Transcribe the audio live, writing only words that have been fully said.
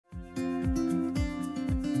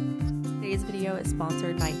Today's video is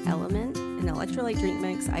sponsored by Element, an electrolyte drink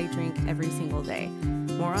mix I drink every single day.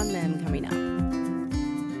 More on them coming up.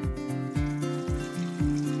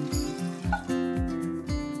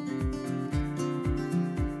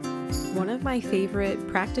 One of my favorite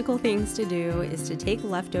practical things to do is to take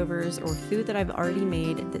leftovers or food that I've already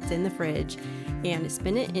made that's in the fridge and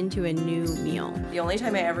spin it into a new meal. The only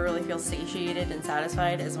time I ever really feel satiated and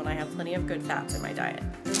satisfied is when I have plenty of good fats in my diet.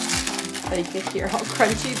 But you can hear how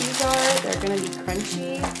crunchy these are. They're gonna be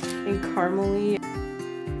crunchy and caramely.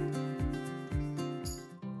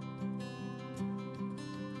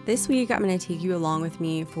 This week, I'm going to take you along with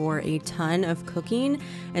me for a ton of cooking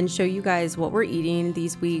and show you guys what we're eating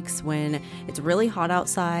these weeks when it's really hot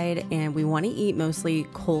outside and we want to eat mostly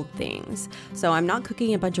cold things. So I'm not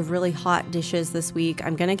cooking a bunch of really hot dishes this week.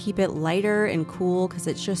 I'm going to keep it lighter and cool because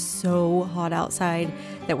it's just so hot outside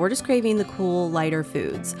that we're just craving the cool, lighter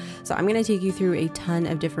foods. So I'm going to take you through a ton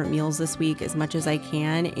of different meals this week as much as I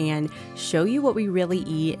can and show you what we really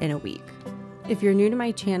eat in a week. If you're new to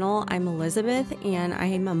my channel, I'm Elizabeth and I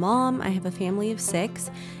am a mom. I have a family of 6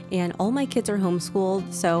 and all my kids are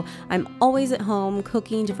homeschooled, so I'm always at home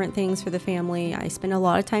cooking different things for the family. I spend a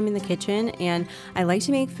lot of time in the kitchen and I like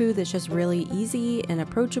to make food that's just really easy and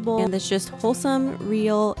approachable and that's just wholesome,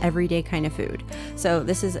 real, everyday kind of food. So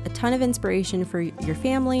this is a ton of inspiration for your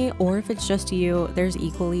family, or if it's just you, there's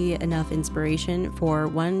equally enough inspiration for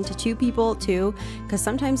 1 to 2 people too, because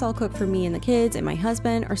sometimes I'll cook for me and the kids and my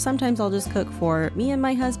husband, or sometimes I'll just cook for me and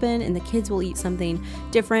my husband and the kids will eat something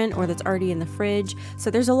different or that's already in the fridge.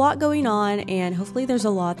 So there's a lot going on and hopefully there's a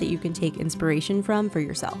lot that you can take inspiration from for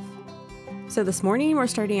yourself. So this morning we're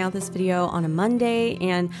starting out this video on a Monday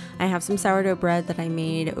and I have some sourdough bread that I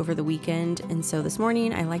made over the weekend, and so this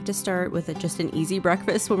morning I like to start with just an easy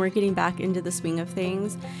breakfast when we're getting back into the swing of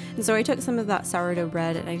things. And so I took some of that sourdough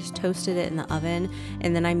bread and I just toasted it in the oven,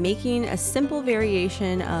 and then I'm making a simple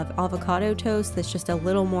variation of avocado toast that's just a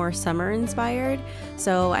little more summer inspired.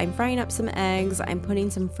 So I'm frying up some eggs, I'm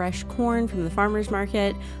putting some fresh corn from the farmer's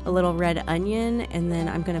market, a little red onion, and then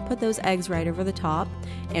I'm going to put those eggs right over the top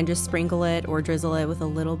and just sprinkle it or drizzle it with a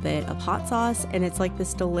little bit of hot sauce, and it's like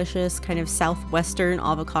this delicious kind of southwestern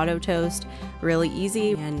avocado toast, really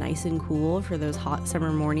easy and nice and cool for those hot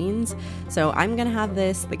summer mornings. So I'm gonna have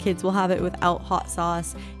this, the kids will have it without hot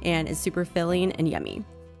sauce, and it's super filling and yummy.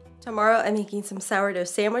 Tomorrow I'm making some sourdough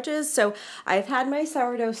sandwiches. So I've had my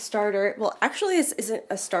sourdough starter. Well, actually this isn't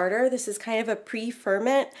a starter. This is kind of a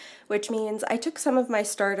pre-ferment, which means I took some of my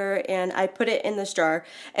starter and I put it in this jar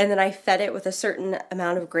and then I fed it with a certain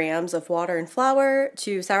amount of grams of water and flour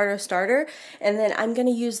to sourdough starter. And then I'm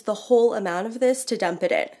gonna use the whole amount of this to dump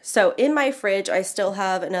it in. So in my fridge, I still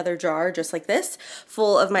have another jar just like this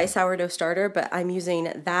full of my sourdough starter, but I'm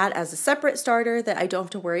using that as a separate starter that I don't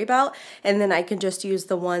have to worry about. And then I can just use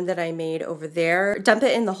the one that I made over there, dump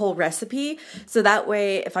it in the whole recipe. So that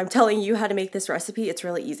way, if I'm telling you how to make this recipe, it's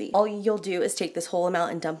really easy. All you'll do is take this whole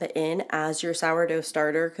amount and dump it in as your sourdough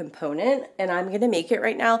starter component. And I'm gonna make it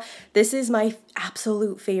right now. This is my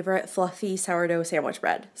absolute favorite fluffy sourdough sandwich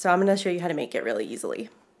bread. So I'm gonna show you how to make it really easily.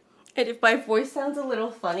 And if my voice sounds a little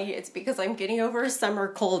funny, it's because I'm getting over a summer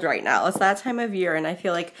cold right now. It's that time of year and I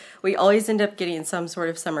feel like we always end up getting some sort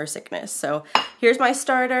of summer sickness. So here's my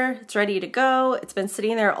starter, it's ready to go. It's been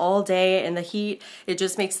sitting there all day and the heat, it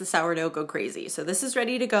just makes the sourdough go crazy. So this is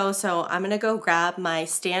ready to go. So I'm gonna go grab my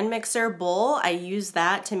stand mixer bowl. I use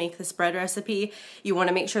that to make this bread recipe. You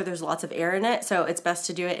wanna make sure there's lots of air in it, so it's best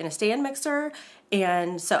to do it in a stand mixer.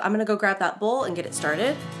 And so I'm gonna go grab that bowl and get it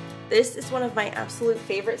started. This is one of my absolute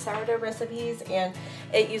favorite sourdough recipes, and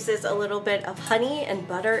it uses a little bit of honey and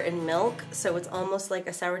butter and milk, so it's almost like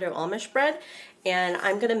a sourdough Amish bread. And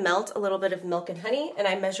I'm gonna melt a little bit of milk and honey, and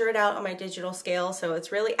I measure it out on my digital scale, so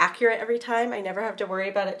it's really accurate every time. I never have to worry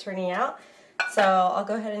about it turning out. So I'll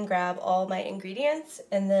go ahead and grab all my ingredients,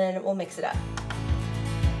 and then we'll mix it up.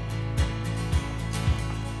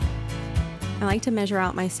 I like to measure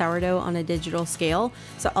out my sourdough on a digital scale,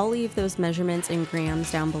 so I'll leave those measurements in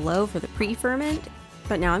grams down below for the pre-ferment.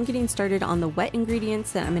 But now I'm getting started on the wet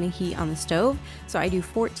ingredients that I'm going to heat on the stove. So I do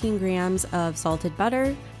 14 grams of salted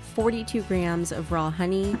butter, 42 grams of raw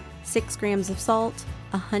honey, 6 grams of salt,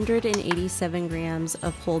 187 grams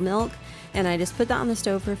of whole milk, and I just put that on the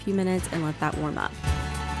stove for a few minutes and let that warm up.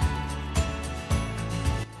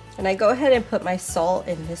 And I go ahead and put my salt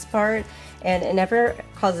in this part, and it never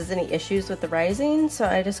causes any issues with the rising, so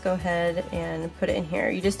I just go ahead and put it in here.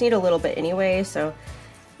 You just need a little bit anyway, so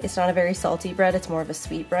it's not a very salty bread, it's more of a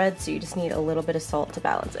sweet bread, so you just need a little bit of salt to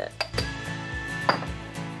balance it.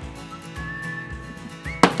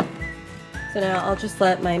 So now I'll just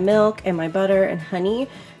let my milk and my butter and honey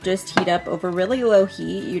just heat up over really low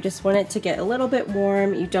heat. You just want it to get a little bit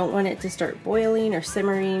warm. You don't want it to start boiling or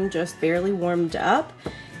simmering, just barely warmed up,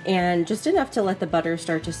 and just enough to let the butter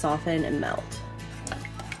start to soften and melt.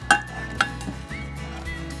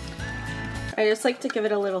 I just like to give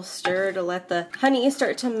it a little stir to let the honey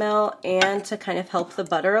start to melt and to kind of help the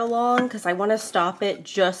butter along, because I want to stop it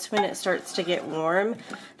just when it starts to get warm.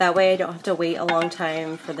 That way I don't have to wait a long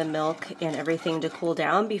time for the milk and everything to cool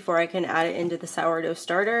down before I can add it into the sourdough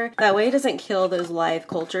starter. That way it doesn't kill those live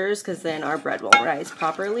cultures, because then our bread won't rise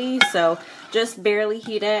properly. So just barely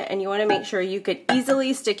heat it, and you want to make sure you could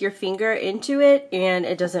easily stick your finger into it and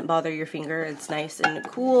it doesn't bother your finger. It's nice and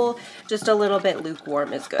cool. Just a little bit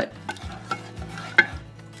lukewarm is good.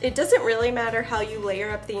 It doesn't really matter how you layer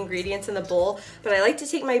up the ingredients in the bowl, but I like to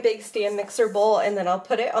take my big stand mixer bowl and then I'll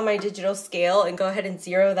put it on my digital scale and go ahead and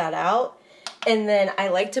zero that out. And then I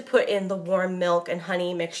like to put in the warm milk and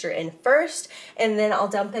honey mixture in first, and then I'll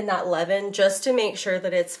dump in that leaven just to make sure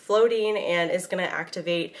that it's floating and is going to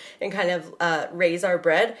activate and kind of raise our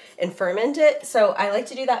bread and ferment it. So I like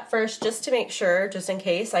to do that first just to make sure, just in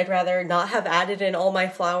case. I'd rather not have added in all my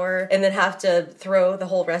flour and then have to throw the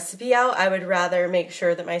whole recipe out. I would rather make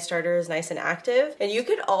sure that my starter is nice and active. And you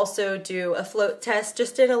could also do a float test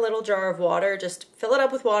just in a little jar of water. Just fill it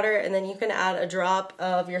up with water, and then you can add a drop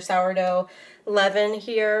of your sourdough leaven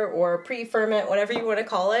here, or pre-ferment, whatever you want to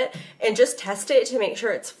call it, and just test it to make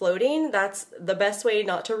sure it's floating. That's the best way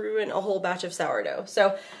not to ruin a whole batch of sourdough.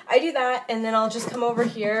 So I do that, and then I'll just come over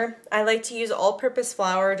here. I like to use all-purpose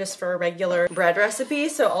flour just for a regular bread recipe,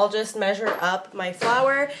 so I'll just measure up my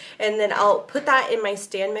flour, and then I'll put that in my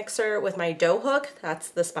stand mixer with my dough hook. That's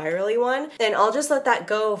the spirally one, and I'll just let that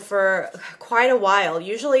go for quite a while,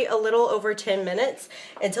 usually a little over 10 minutes,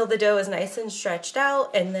 until the dough is nice and stretched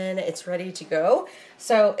out, and then it's ready to go.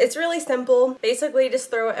 So it's really simple. Basically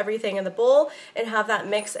just throw everything in the bowl and have that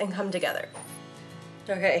mix and come together.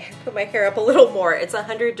 Okay, put my hair up a little more. It's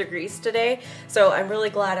 100 degrees today, so I'm really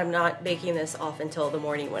glad I'm not baking this off until the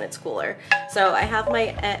morning when it's cooler. So I have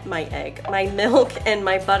my milk and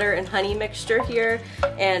my butter and honey mixture here,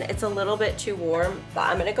 and it's a little bit too warm, but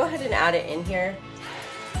I'm gonna go ahead and add it in here.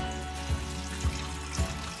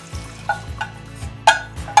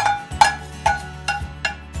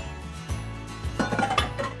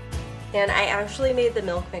 And I actually made the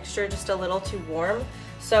milk mixture just a little too warm.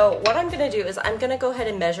 So what I'm gonna do is I'm gonna go ahead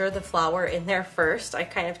and measure the flour in there first. I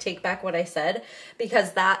kind of take back what I said,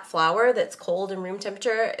 because that flour that's cold and room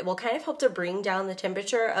temperature, it will kind of help to bring down the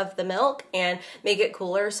temperature of the milk and make it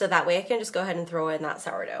cooler, so that way I can just go ahead and throw in that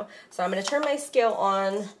sourdough. So I'm gonna turn my scale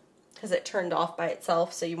on, because it turned off by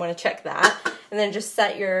itself, so you wanna check that. And then just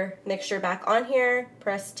set your mixture back on here,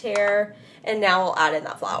 press tare, and now I'll add in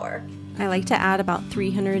that flour. I like to add about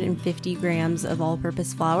 350 grams of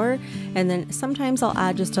all-purpose flour, and then sometimes I'll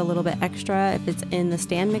add just a little bit extra. If it's in the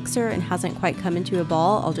stand mixer and hasn't quite come into a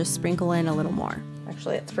ball, I'll just sprinkle in a little more.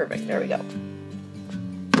 Actually, it's perfect. There we go.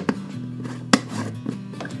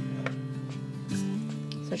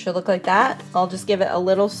 So it should look like that. I'll just give it a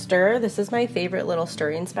little stir. This is my favorite little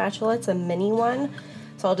stirring spatula. It's a mini one.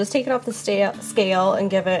 So I'll just take it off the scale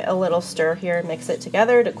and give it a little stir here and mix it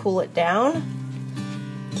together to cool it down.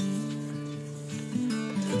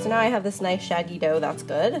 So now I have this nice shaggy dough. That's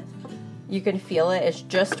good. You can feel it. It's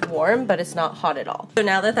just warm, but it's not hot at all. So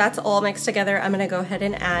now that that's all mixed together, I'm gonna go ahead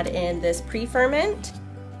and add in this pre-ferment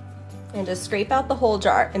and just scrape out the whole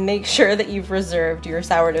jar and make sure that you've reserved your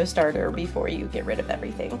sourdough starter before you get rid of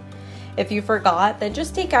everything. If you forgot, then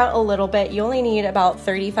just take out a little bit. You only need about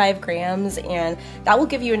 35 grams, and that will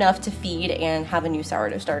give you enough to feed and have a new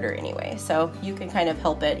sourdough starter anyway. So you can kind of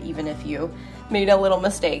help it even if you made a little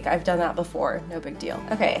mistake. I've done that before, no big deal.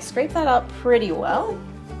 Okay, scrape that up pretty well.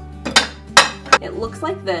 It looks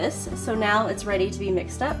like this, so now it's ready to be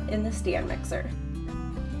mixed up in the stand mixer.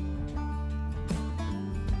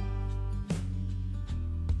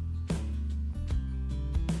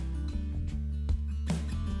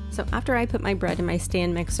 So after I put my bread in my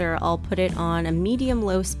stand mixer, I'll put it on a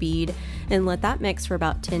medium-low speed and let that mix for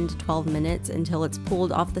about 10 to 12 minutes until it's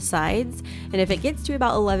pulled off the sides. And if it gets to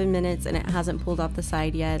about 11 minutes and it hasn't pulled off the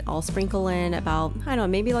side yet, I'll sprinkle in about, I don't know,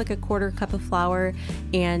 maybe like a quarter cup of flour,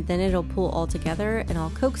 and then it'll pull all together, and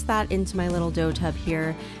I'll coax that into my little dough tub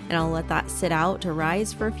here, and I'll let that sit out to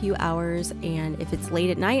rise for a few hours, and if it's late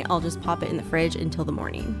at night, I'll just pop it in the fridge until the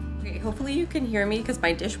morning. Okay, hopefully you can hear me because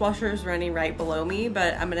my dishwasher is running right below me,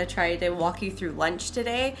 but I'm gonna try to walk you through lunch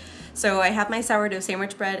today. So I have my sourdough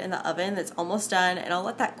sandwich bread in the oven that's almost done, and I'll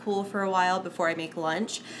let that cool for a while before I make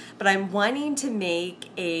lunch. But I'm wanting to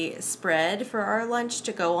make a spread for our lunch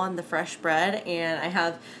to go on the fresh bread, and I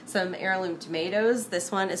have some heirloom tomatoes.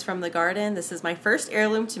 This one is from the garden. This is my first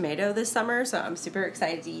heirloom tomato this summer, so I'm super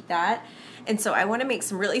excited to eat that. And so I want to make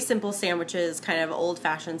some really simple sandwiches, kind of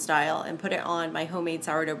old-fashioned style, and put it on my homemade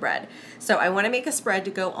sourdough bread. So I want to make a spread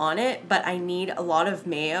to go on it, but I need a lot of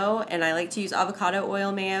mayo, and I like to use avocado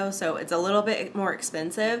oil mayo, so it's a little bit more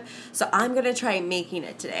expensive. So I'm going to try making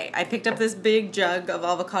it today. I picked up this big jug of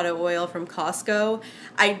avocado oil from Costco.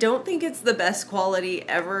 I don't think it's the best quality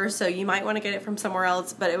ever, so you might want to get it from somewhere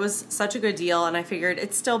else, but it was such a good deal, and I figured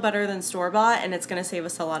it's still better than store-bought, and it's going to save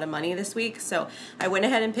us a lot of money this week. So I went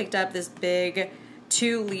ahead and picked up this big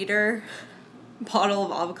 2-liter bottle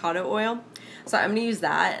of avocado oil. So I'm going to use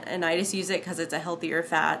that, and I just use it because it's a healthier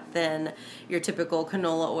fat than your typical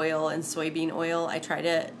canola oil and soybean oil. I try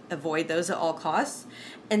to avoid those at all costs.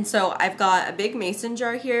 And so I've got a big mason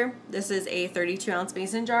jar here. This is a 32-ounce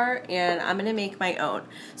mason jar, and I'm going to make my own.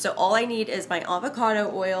 So all I need is my avocado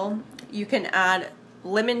oil. You can add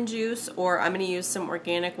lemon juice, or I'm going to use some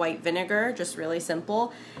organic white vinegar, just really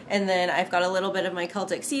simple. And then I've got a little bit of my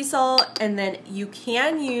Celtic sea salt, and then you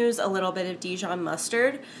can use a little bit of Dijon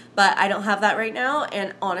mustard, but I don't have that right now,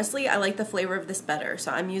 and honestly I like the flavor of this better,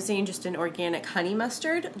 so I'm using just an organic honey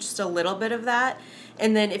mustard, just a little bit of that.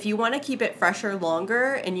 And then if you want to keep it fresher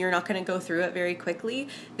longer and you're not going to go through it very quickly,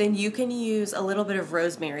 then you can use a little bit of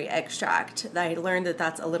rosemary extract. I learned that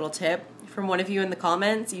that's a little tip from one of you in the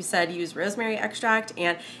comments. You said use rosemary extract,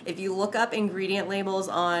 and if you look up ingredient labels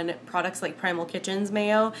on products like Primal Kitchen's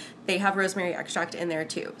mayo, they have rosemary extract in there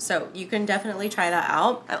too. So you can definitely try that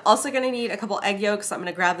out. I'm also going to need a couple egg yolks. So I'm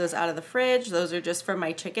going to grab those out of the fridge. Those are just from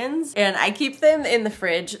my chickens, and I keep them in the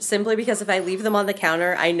fridge simply because if I leave them on the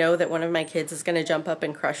counter, I know that one of my kids is going to jump up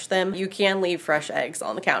and crush them. You can leave fresh eggs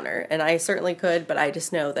on the counter, and I certainly could, but I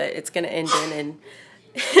just know that it's going to end in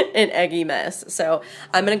an eggy mess. So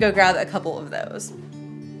I'm gonna go grab a couple of those.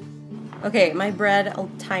 Okay, my bread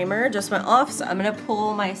timer just went off, so I'm gonna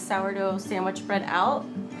pull my sourdough sandwich bread out.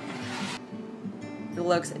 It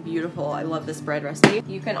looks beautiful. I love this bread recipe.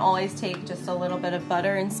 You can always take just a little bit of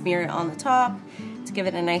butter and smear it on the top to give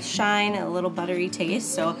it a nice shine and a little buttery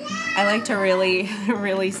taste. So I like to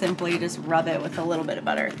really simply just rub it with a little bit of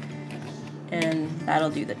butter, and that'll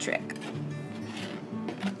do the trick.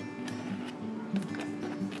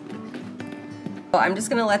 I'm just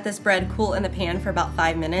gonna let this bread cool in the pan for about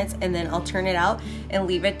 5 minutes, and then I'll turn it out and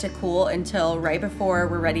leave it to cool until right before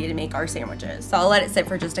we're ready to make our sandwiches. So I'll let it sit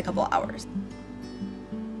for just a couple hours.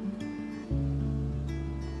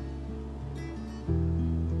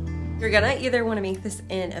 You're gonna either wanna make this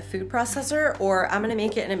in a food processor, or I'm gonna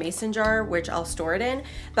make it in a mason jar, which I'll store it in,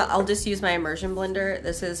 but I'll just use my immersion blender.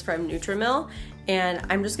 This is from Nutrimil, and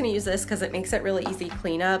I'm just gonna use this because it makes it really easy to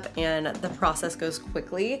clean up and the process goes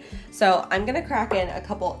quickly. So I'm gonna crack in a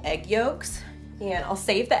couple egg yolks, and I'll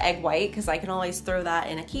save the egg white because I can always throw that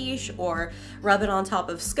in a quiche or rub it on top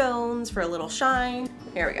of scones for a little shine.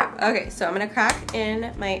 There we go. Okay, so I'm gonna crack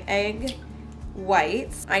in my egg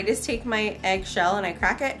whites. I just take my egg shell and I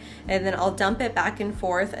crack it, and then I'll dump it back and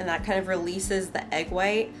forth, and that kind of releases the egg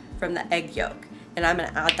white from the egg yolk. And I'm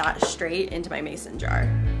gonna add that straight into my mason jar.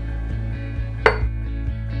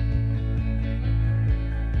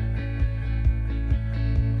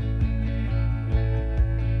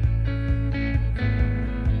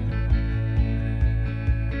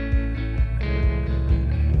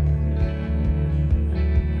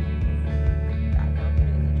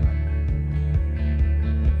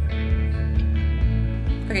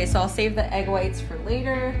 Okay, so I'll save the egg whites for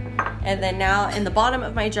later. And then now in the bottom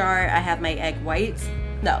of my jar, I have my egg whites.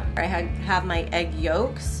 No, I have my egg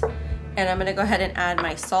yolks. And I'm gonna go ahead and add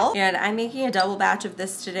my salt. And I'm making a double batch of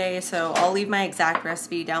this today, so I'll leave my exact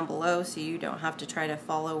recipe down below so you don't have to try to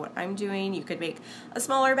follow what I'm doing. You could make a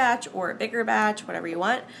smaller batch or a bigger batch, whatever you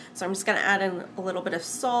want. So I'm just gonna add in a little bit of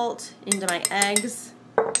salt into my eggs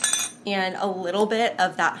and a little bit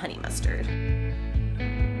of that honey mustard.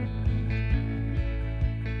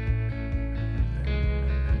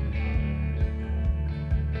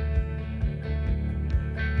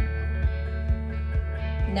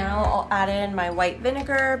 Now I'll add in my white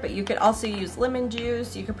vinegar, but you could also use lemon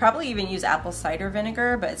juice. You could probably even use apple cider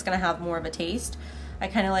vinegar, but it's gonna have more of a taste. I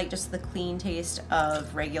kind of like just the clean taste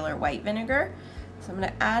of regular white vinegar. So I'm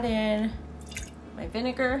gonna add in my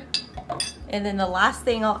vinegar. And then the last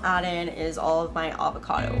thing I'll add in is all of my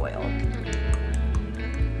avocado oil.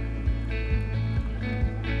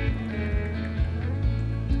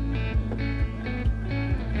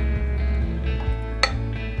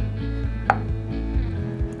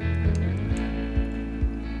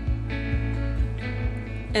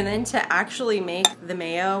 And then to actually make the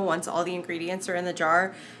mayo, once all the ingredients are in the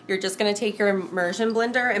jar, you're just gonna take your immersion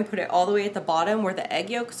blender and put it all the way at the bottom where the egg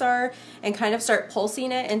yolks are and kind of start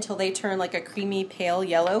pulsing it until they turn like a creamy pale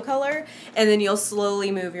yellow color. And then you'll slowly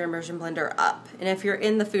move your immersion blender up. And if you're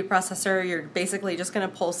in the food processor, you're basically just gonna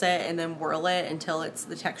pulse it and then whirl it until it's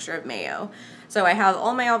the texture of mayo. So I have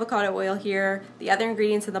all my avocado oil here, the other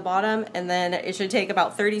ingredients in the bottom, and then it should take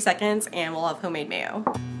about 30 seconds and we'll have homemade mayo.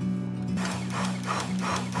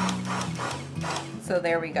 So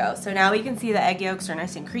there we go. So now we can see the egg yolks are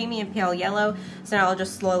nice and creamy and pale yellow. So now I'll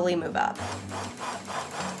just slowly move up.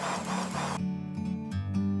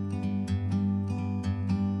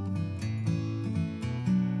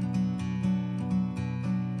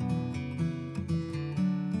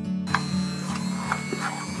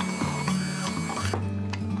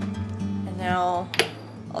 And now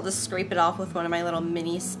I'll just scrape it off with one of my little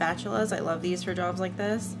mini spatulas. I love these for jobs like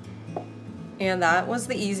this. And that was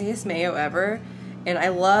the easiest mayo ever. And I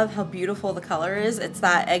love how beautiful the color is. It's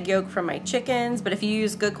that egg yolk from my chickens, but if you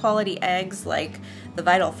use good quality eggs like the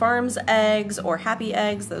Vital Farms eggs or Happy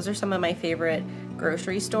eggs, those are some of my favorite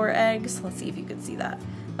grocery store eggs. Let's see if you can see that.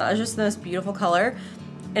 That was just the most beautiful color.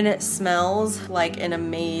 And it smells like an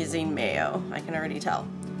amazing mayo. I can already tell.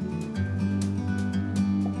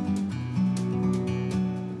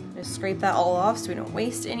 Scrape that all off so we don't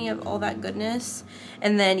waste any of all that goodness.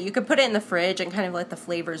 And then you could put it in the fridge and kind of let the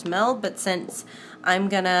flavors meld, but since I'm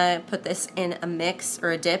gonna put this in a mix or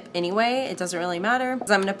a dip anyway, it doesn't really matter, because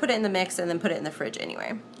I'm gonna put it in the mix and then put it in the fridge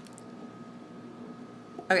anyway.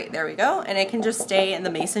 Okay, there we go. And it can just stay in the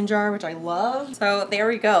mason jar, which I love. So there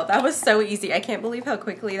we go. That was so easy. I can't believe how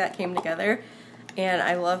quickly that came together. And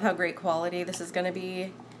I love how great quality this is gonna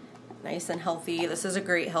be. Nice and healthy. This is a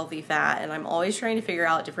great healthy fat, and I'm always trying to figure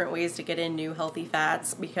out different ways to get in new healthy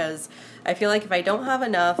fats, because I feel like if I don't have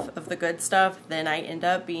enough of the good stuff, then I end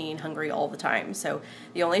up being hungry all the time. So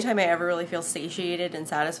the only time I ever really feel satiated and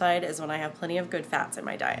satisfied is when I have plenty of good fats in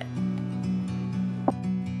my diet.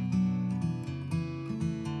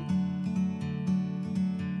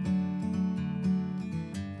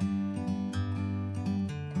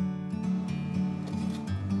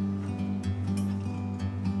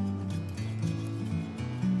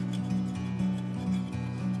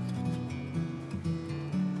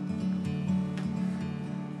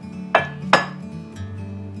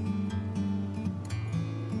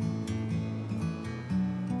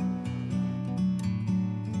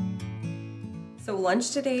 So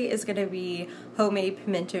lunch today is going to be homemade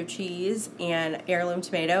pimento cheese and heirloom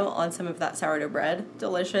tomato on some of that sourdough bread.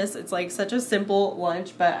 Delicious. It's like such a simple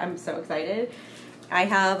lunch, but I'm so excited. I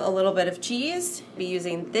have a little bit of cheese. I'll be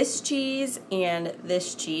using this cheese and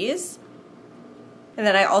this cheese. And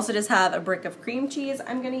then I also just have a brick of cream cheese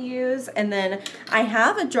I'm going to use. And then I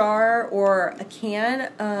have a jar or a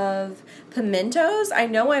can of pimentos. I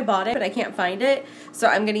know I bought it, but I can't find it. So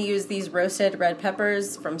I'm going to use these roasted red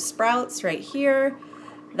peppers from Sprouts right here.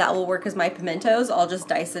 That will work as my pimentos. I'll just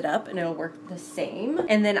dice it up and it'll work the same.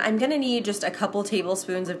 And then I'm gonna need just a couple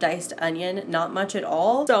tablespoons of diced onion, not much at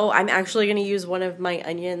all. So I'm actually gonna use one of my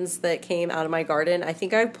onions that came out of my garden. I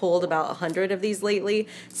think I've pulled about 100 of these lately.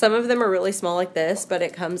 Some of them are really small like this, but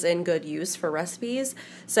it comes in good use for recipes.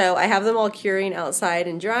 So I have them all curing outside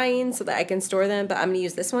and drying so that I can store them, but I'm gonna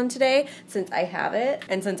use this one today since I have it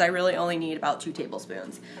and since I really only need about 2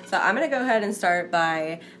 tablespoons. So I'm gonna go ahead and start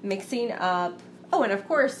by mixing up. Oh, and of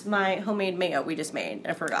course, my homemade mayo we just made.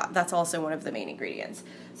 I forgot. That's also one of the main ingredients.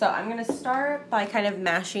 So I'm going to start by kind of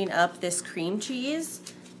mashing up this cream cheese.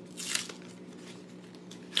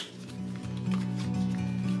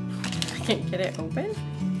 I can't get it open.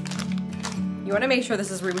 You want to make sure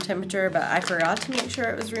this is room temperature, but I forgot to make sure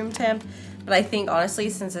it was room temp. But I think, honestly,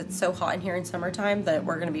 since it's so hot in here in summertime, that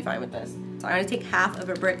we're going to be fine with this. So I'm going to take half of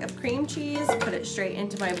a brick of cream cheese, put it straight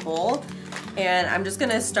into my bowl. And I'm just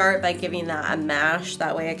gonna start by giving that a mash.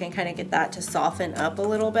 That way I can kind of get that to soften up a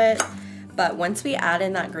little bit. But once we add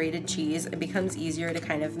in that grated cheese, it becomes easier to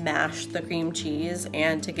kind of mash the cream cheese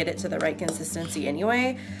and to get it to the right consistency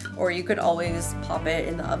anyway. Or you could always pop it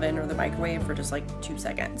in the oven or the microwave for just like 2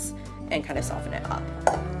 seconds and kind of soften it up.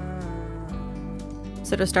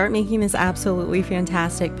 So to start making this absolutely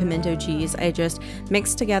fantastic pimento cheese, I just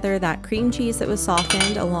mixed together that cream cheese that was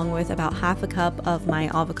softened along with about half a cup of my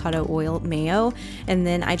avocado oil mayo. And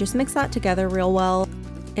then I just mix that together real well.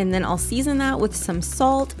 And then I'll season that with some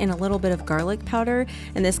salt and a little bit of garlic powder.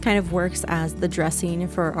 And this kind of works as the dressing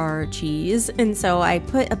for our cheese. And so I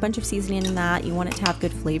put a bunch of seasoning in that. You want it to have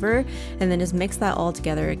good flavor. And then just mix that all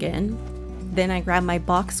together again. Then I grabbed my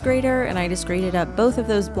box grater and I just grated up both of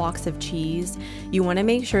those blocks of cheese. You want to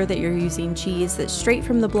make sure that you're using cheese that's straight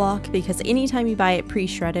from the block, because anytime you buy it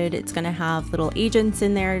pre-shredded, it's going to have little agents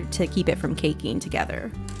in there to keep it from caking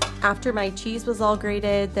together. After my cheese was all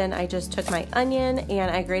grated, then I just took my onion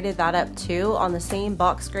and I grated that up too on the same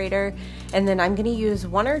box grater. And then I'm gonna use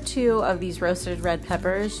 1 or 2 of these roasted red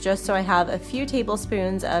peppers just so I have a few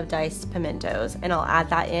tablespoons of diced pimentos, and I'll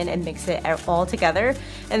add that in and mix it all together.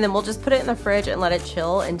 And then we'll just put it in the fridge and let it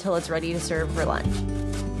chill until it's ready to serve for lunch.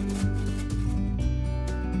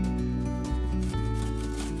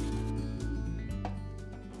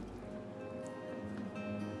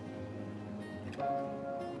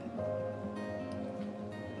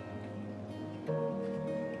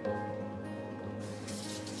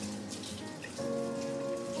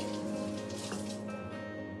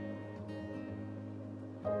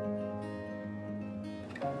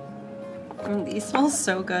 These smell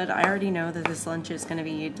so good. I already know that this lunch is going to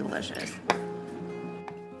be delicious.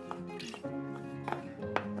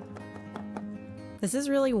 This is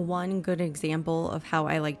really one good example of how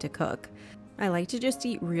I like to cook. I like to just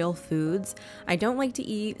eat real foods. I don't like to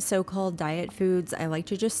eat so-called diet foods. I like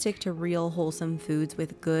to just stick to real wholesome foods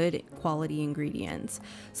with good quality ingredients.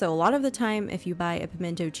 So a lot of the time, if you buy a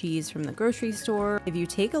pimento cheese from the grocery store, if you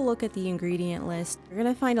take a look at the ingredient list, you're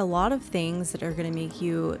gonna find a lot of things that are gonna make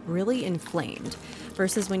you really inflamed.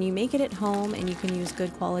 Versus when you make it at home and you can use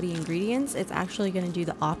good quality ingredients, it's actually gonna do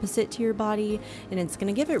the opposite to your body, and it's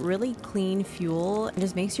gonna give it really clean fuel and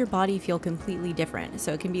just makes your body feel completely different.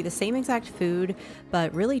 So it can be the same exact food,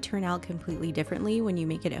 but really turn out completely differently when you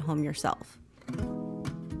make it at home yourself.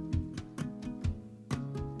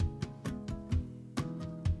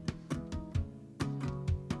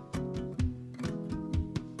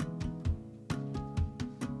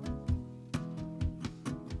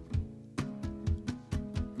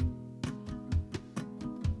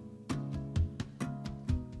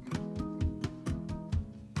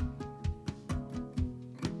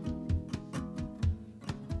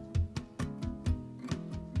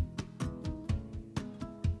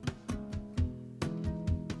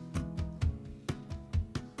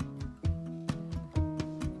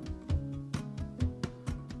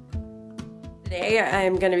 Today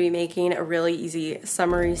I'm going to be making a really easy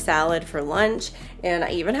summery salad for lunch, and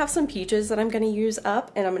I even have some peaches that I'm going to use up,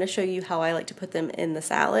 and I'm going to show you how I like to put them in the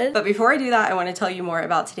salad. But before I do that, I want to tell you more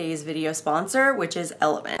about today's video sponsor, which is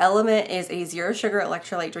Element. Element is a zero sugar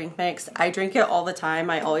electrolyte drink mix. I drink it all the time.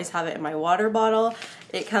 I always have it in my water bottle.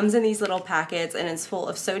 It comes in these little packets and it's full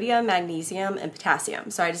of sodium, magnesium, and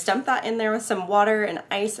potassium. So I just dump that in there with some water and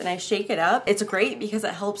ice and I shake it up. It's great because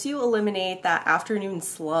it helps you eliminate that afternoon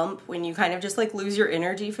slump when you kind of just like lose your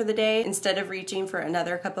energy for the day. Instead of reaching for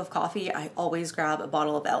another cup of coffee, I always grab a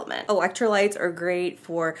bottle of Element. Electrolytes are great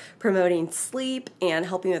for promoting sleep and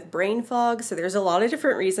helping with brain fog. So there's a lot of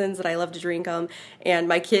different reasons that I love to drink them, and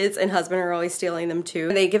my kids and husband are always stealing them too.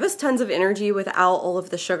 They give us tons of energy without all of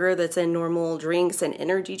the sugar that's in normal drinks and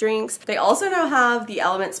energy drinks. They also now have the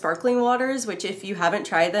Element sparkling waters, which if you haven't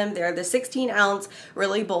tried them, they're the 16-ounce,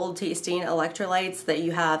 really bold tasting electrolytes that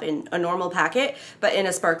you have in a normal packet, but in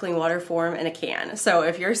a sparkling water form in a can. So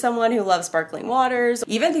if you're someone who loves sparkling waters,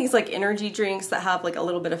 even things like energy drinks that have like a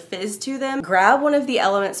little bit of fizz to them, grab one of the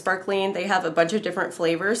Element sparkling. They have a bunch of different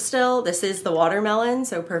flavors still. This is the watermelon,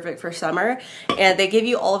 so perfect for summer, and they give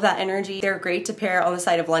you all of that energy. They're great to pair on the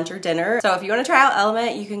side of lunch or dinner. So if you want to try out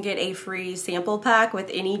Element, you can get a free sample pack with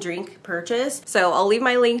any drink purchase. So I'll leave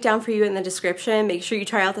my link down for you in the description. Make sure you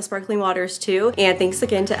try out the sparkling waters too. And thanks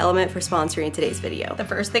again to Element for sponsoring today's video. The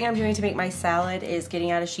first thing I'm doing to make my salad is getting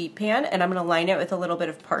out a sheet pan, and I'm gonna line it with a little bit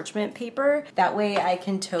of parchment paper. That way I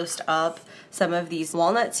can toast up some of these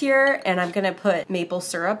walnuts here, and I'm gonna put maple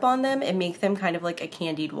syrup on them and make them kind of like a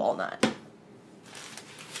candied walnut.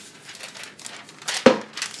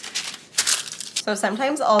 So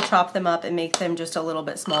sometimes I'll chop them up and make them just a little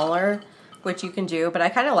bit smaller, which you can do, but I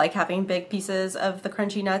kind of like having big pieces of the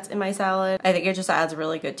crunchy nuts in my salad. I think it just adds a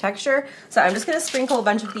really good texture. So I'm just gonna sprinkle a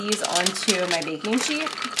bunch of these onto my baking sheet.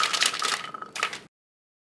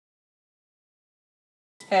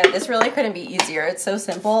 And this really couldn't be easier. It's so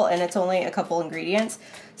simple and it's only a couple ingredients.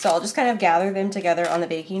 So I'll just kind of gather them together on the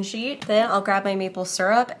baking sheet. Then I'll grab my maple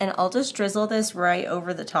syrup and I'll just drizzle this right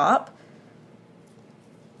over the top.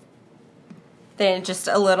 Then just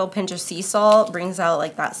a little pinch of sea salt brings out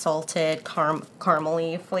like that salted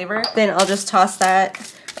caramely flavor. Then I'll just toss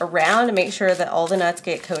that around to make sure that all the nuts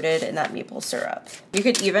get coated in that maple syrup. You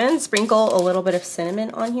could even sprinkle a little bit of cinnamon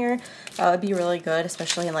on here. That would be really good,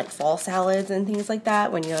 especially in like fall salads and things like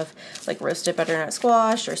that, when you have like roasted butternut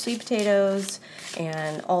squash or sweet potatoes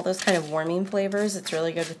and all those kind of warming flavors. It's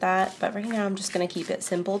really good with that. But right now I'm just gonna keep it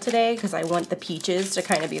simple today because I want the peaches to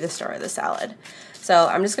kind of be the star of the salad. So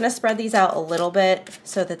I'm just gonna spread these out a little bit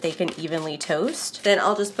so that they can evenly toast. Then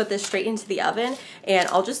I'll just put this straight into the oven and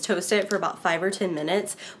I'll just toast it for about 5 or 10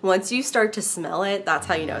 minutes. Once you start to smell it, that's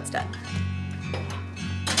how you know it's done.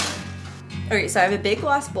 Okay, so I have a big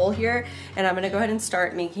glass bowl here and I'm gonna go ahead and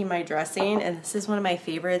start making my dressing, and this is one of my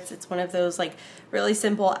favorites. It's one of those like really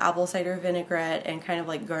simple apple cider vinaigrette and kind of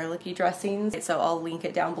like garlicky dressings. So I'll link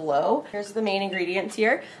it down below. Here's the main ingredients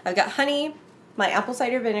here. I've got honey, my apple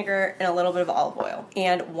cider vinegar, and a little bit of olive oil,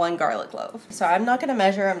 and 1 garlic clove. So I'm not gonna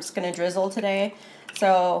measure, I'm just gonna drizzle today.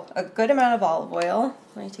 So a good amount of olive oil.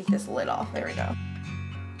 Let me take this lid off, there we go.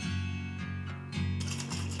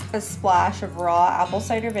 A splash of raw apple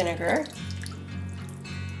cider vinegar,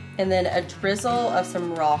 and then a drizzle of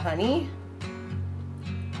some raw honey.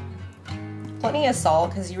 Plenty of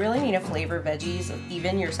salt, because you really need to flavor veggies,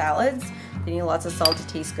 even your salads. You need lots of salt to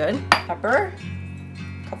taste good. Pepper,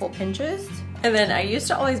 a couple pinches. And then I used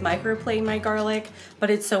to always microplane my garlic,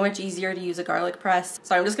 but it's so much easier to use a garlic press.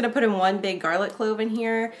 So I'm just gonna put in 1 big garlic clove in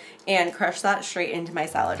here and crush that straight into my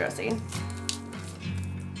salad dressing.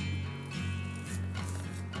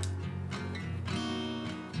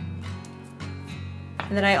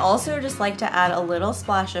 And then I also just like to add a little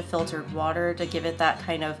splash of filtered water to give it that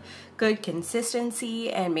kind of good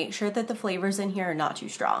consistency and make sure that the flavors in here are not too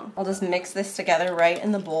strong. I'll just mix this together right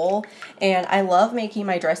in the bowl, and I love making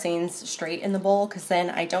my dressings straight in the bowl because then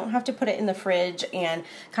I don't have to put it in the fridge and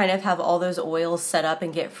kind of have all those oils set up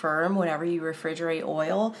and get firm whenever you refrigerate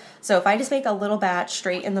oil. So if I just make a little batch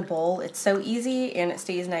straight in the bowl, it's so easy and it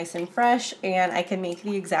stays nice and fresh, and I can make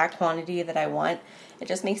the exact quantity that I want. It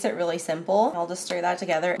just makes it really simple. I'll just stir that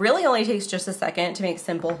together. It really only takes just a second to make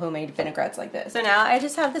simple homemade vinaigrettes like this. So now I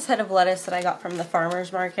just have this head of lettuce that I got from the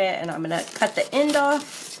farmer's market, and I'm gonna cut the end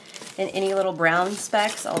off, and any little brown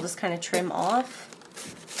specks I'll just kind of trim off.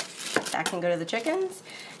 That can go to the chickens.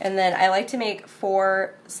 And then I like to make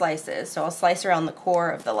 4 slices, so I'll slice around the core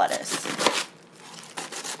of the lettuce.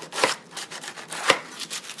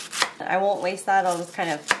 I won't waste that, I'll just kind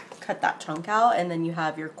of cut that chunk out, and then you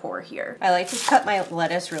have your core here. I like to cut my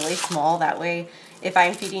lettuce really small, that way if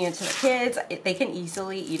I'm feeding it to the kids, they can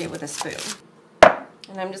easily eat it with a spoon.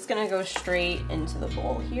 And I'm just gonna go straight into the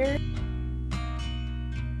bowl here.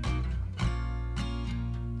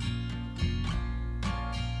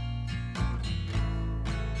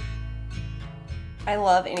 I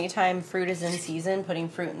love anytime fruit is in season, putting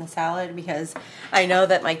fruit in the salad, because I know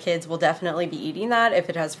that my kids will definitely be eating that if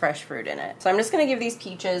it has fresh fruit in it. So I'm just gonna give these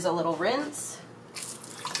peaches a little rinse.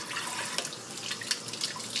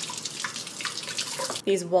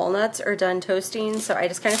 These walnuts are done toasting, so I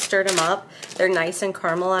just kind of stirred them up. They're nice and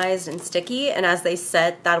caramelized and sticky, and as they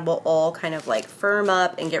set, that will all kind of like firm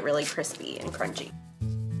up and get really crispy and crunchy.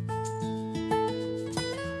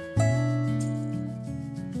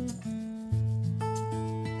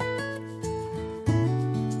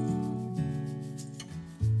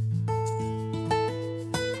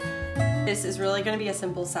 This is really going to be a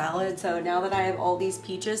simple salad, so now that I have all these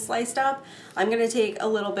peaches sliced up, I'm going to take a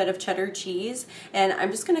little bit of cheddar cheese and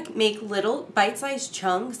I'm just going to make little bite-sized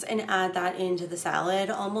chunks and add that into the salad,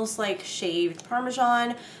 almost like shaved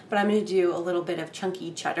Parmesan, but I'm going to do a little bit of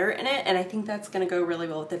chunky cheddar in it, and I think that's going to go really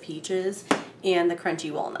well with the peaches and the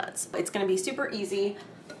crunchy walnuts. It's going to be super easy.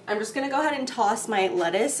 I'm just gonna go ahead and toss my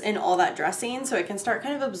lettuce in all that dressing so it can start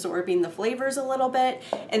kind of absorbing the flavors a little bit,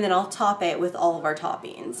 and then I'll top it with all of our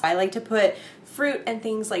toppings. I like to put fruit and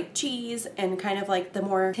things like cheese and kind of like the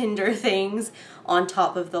more tender things on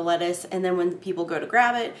top of the lettuce, and then when people go to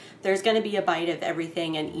grab it, there's gonna be a bite of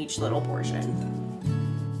everything in each little portion.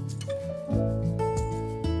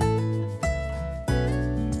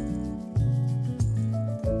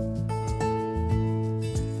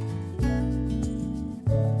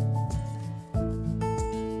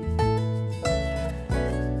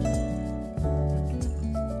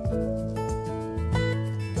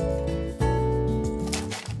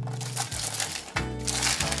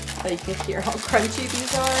 You can hear how crunchy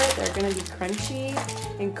these are. They're gonna be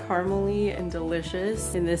crunchy and caramely and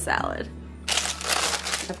delicious in this salad.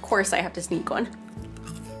 Of course I have to sneak one.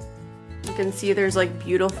 You can see there's like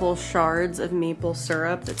beautiful shards of maple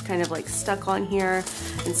syrup that's kind of like stuck on here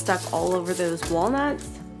and stuck all over those walnuts.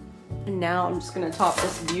 And now I'm just gonna top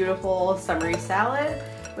this beautiful summery salad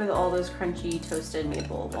with all those crunchy toasted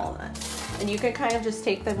maple walnuts. And you can kind of just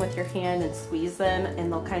take them with your hand and squeeze them,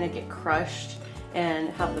 and they'll kind of get crushed and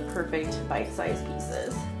have the perfect bite-sized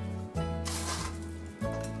pieces.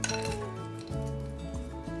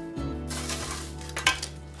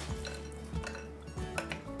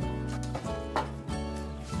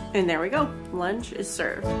 And there we go, lunch is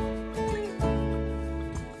served.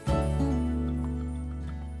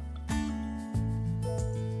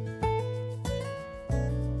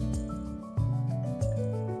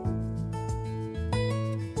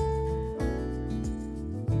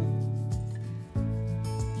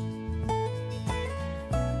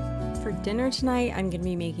 For dinner tonight, I'm gonna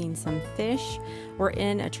be making some fish. We're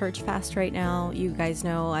in a church fast right now. You guys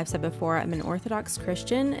know, I've said before, I'm an Orthodox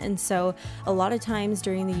Christian, and so a lot of times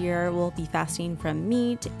during the year we'll be fasting from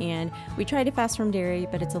meat, and we try to fast from dairy,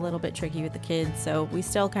 but it's a little bit tricky with the kids, so we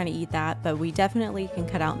still kind of eat that, but we definitely can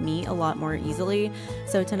cut out meat a lot more easily.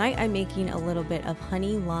 So tonight I'm making a little bit of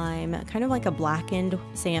honey lime, kind of like a blackened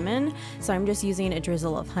salmon. So I'm just using a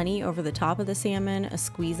drizzle of honey over the top of the salmon, a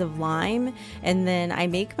squeeze of lime, and then I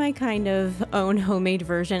make my kind of own homemade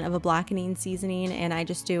version of a blackening seasoning, and I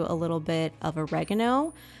just do a little bit of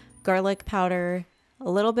oregano, garlic powder,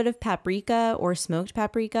 a little bit of paprika or smoked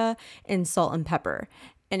paprika, and salt and pepper.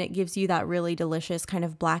 And it gives you that really delicious kind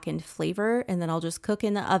of blackened flavor. And then I'll just cook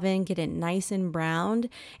in the oven, get it nice and browned,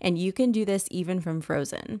 and you can do this even from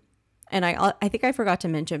frozen. And I think I forgot to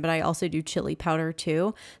mention, but I also do chili powder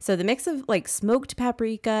too. So the mix of like smoked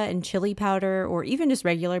paprika and chili powder, or even just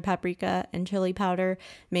regular paprika and chili powder,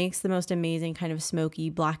 makes the most amazing kind of smoky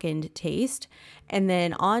blackened taste. And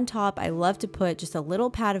then on top, I love to put just a little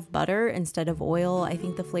pat of butter instead of oil. I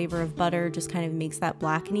think the flavor of butter just kind of makes that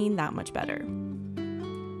blackening that much better.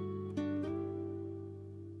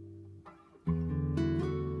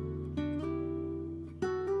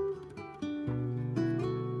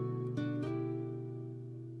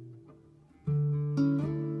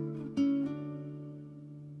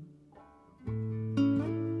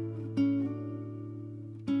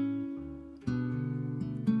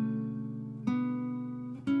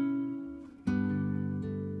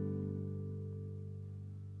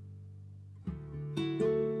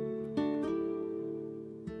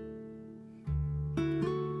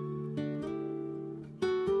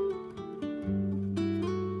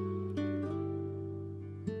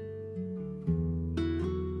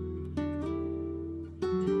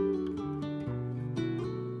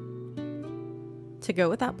 To go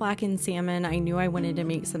with that blackened salmon, I knew I wanted to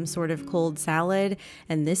make some sort of cold salad,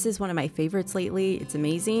 and this is one of my favorites lately. It's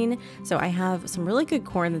amazing. So I have some really good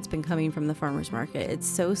corn that's been coming from the farmer's market. It's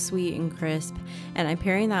so sweet and crisp, and I'm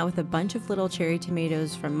pairing that with a bunch of little cherry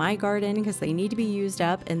tomatoes from my garden because they need to be used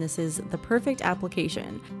up, and this is the perfect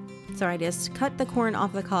application. So I just cut the corn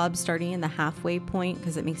off the cob starting in the halfway point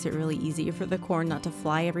because it makes it really easy for the corn not to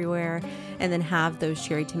fly everywhere, and then have those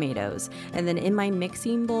cherry tomatoes. And then in my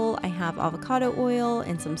mixing bowl, I have avocado oil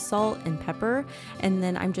and some salt and pepper. And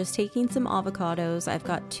then I'm just taking some avocados. I've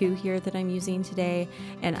got 2 here that I'm using today,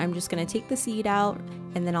 and I'm just going to take the seed out,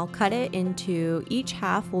 and then I'll cut it into, each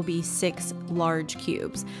half will be 6 large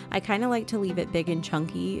cubes. I kind of like to leave it big and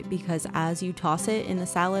chunky because as you toss it in the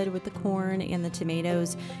salad with the corn and the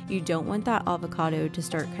tomatoes, you don't want that avocado to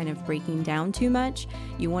start kind of breaking down too much.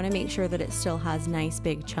 You want to make sure that it still has nice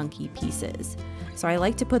big chunky pieces. So I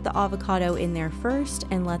like to put the avocado in there first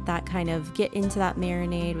and let that kind of get into that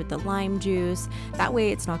marinade with the lime juice. That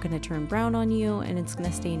way it's not going to turn brown on you, and it's going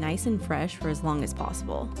to stay nice and fresh for as long as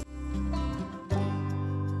possible.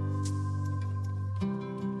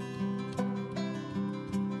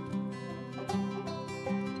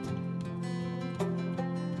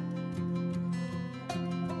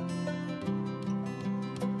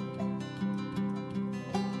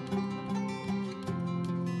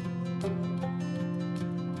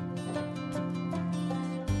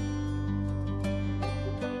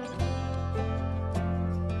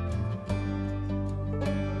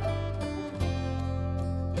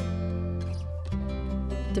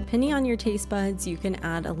 Depending on your taste buds, you can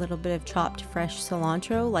add a little bit of chopped fresh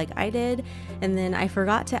cilantro like I did. And then I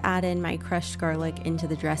forgot to add in my crushed garlic into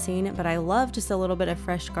the dressing, but I love just a little bit of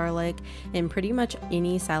fresh garlic in pretty much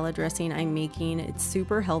any salad dressing I'm making. It's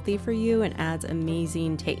super healthy for you and adds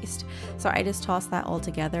amazing taste. So I just toss that all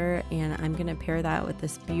together, and I'm gonna pair that with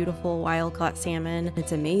this beautiful wild-caught salmon.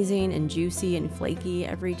 It's amazing and juicy and flaky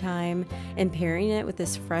every time, and pairing it with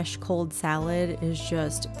this fresh cold salad is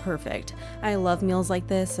just perfect. I love meals like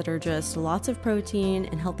this that are just lots of protein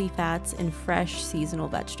and healthy fats and fresh seasonal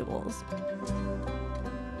vegetables.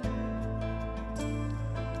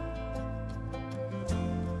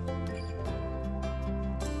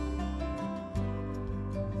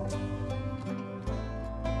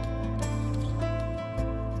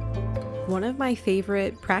 One of my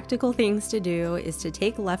favorite practical things to do is to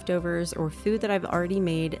take leftovers or food that I've already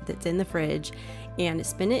made that's in the fridge and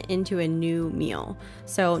spin it into a new meal.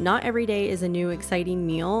 So not every day is a new exciting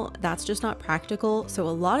meal. That's just not practical. So a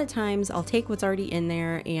lot of times I'll take what's already in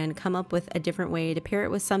there and come up with a different way to pair it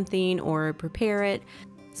with something or prepare it.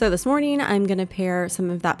 So this morning I'm gonna pair some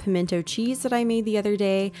of that pimento cheese that I made the other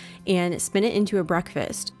day and spin it into a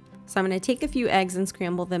breakfast. So I'm going to take a few eggs and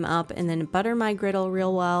scramble them up and then butter my griddle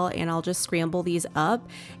real well, and I'll just scramble these up.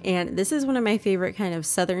 And this is one of my favorite kind of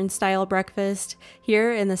southern style breakfast.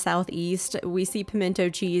 Here in the southeast, we see pimento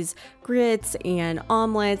cheese grits and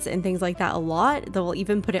omelets and things like that a lot. They'll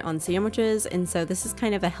even put it on sandwiches, and so this is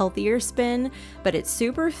kind of a healthier spin, but it's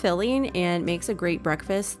super filling and makes a great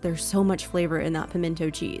breakfast. There's so much flavor in that pimento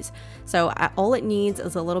cheese. So all it needs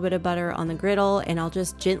is a little bit of butter on the griddle, and I'll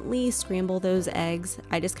just gently scramble those eggs.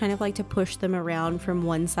 I just kind of like to push them around from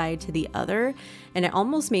one side to the other, and it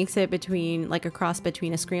almost makes it between like a cross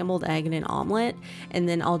between a scrambled egg and an omelet. And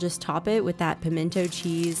then I'll just top it with that pimento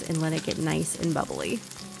cheese and let it get nice and bubbly.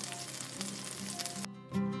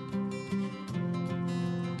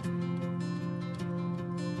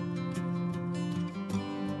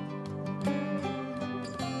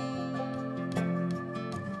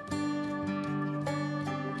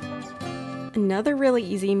 Another really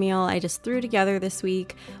easy meal I just threw together this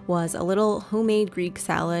week was a little homemade Greek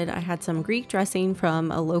salad. I had some Greek dressing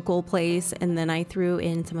from a local place, and then I threw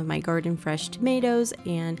in some of my garden fresh tomatoes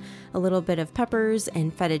and a little bit of peppers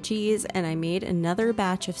and feta cheese, and I made another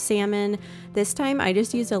batch of salmon. This time I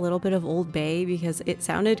just used a little bit of Old Bay because it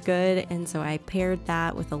sounded good, and so I paired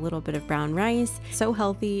that with a little bit of brown rice. So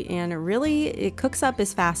healthy, and really it cooks up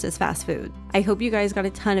as fast as fast food. I hope you guys got a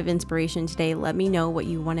ton of inspiration today. Let me know what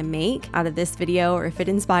you want to make out of this video or if it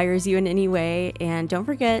inspires you in any way, and don't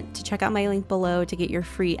forget to check out my link below to get your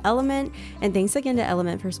free element. And thanks again to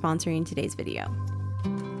Element for sponsoring today's video.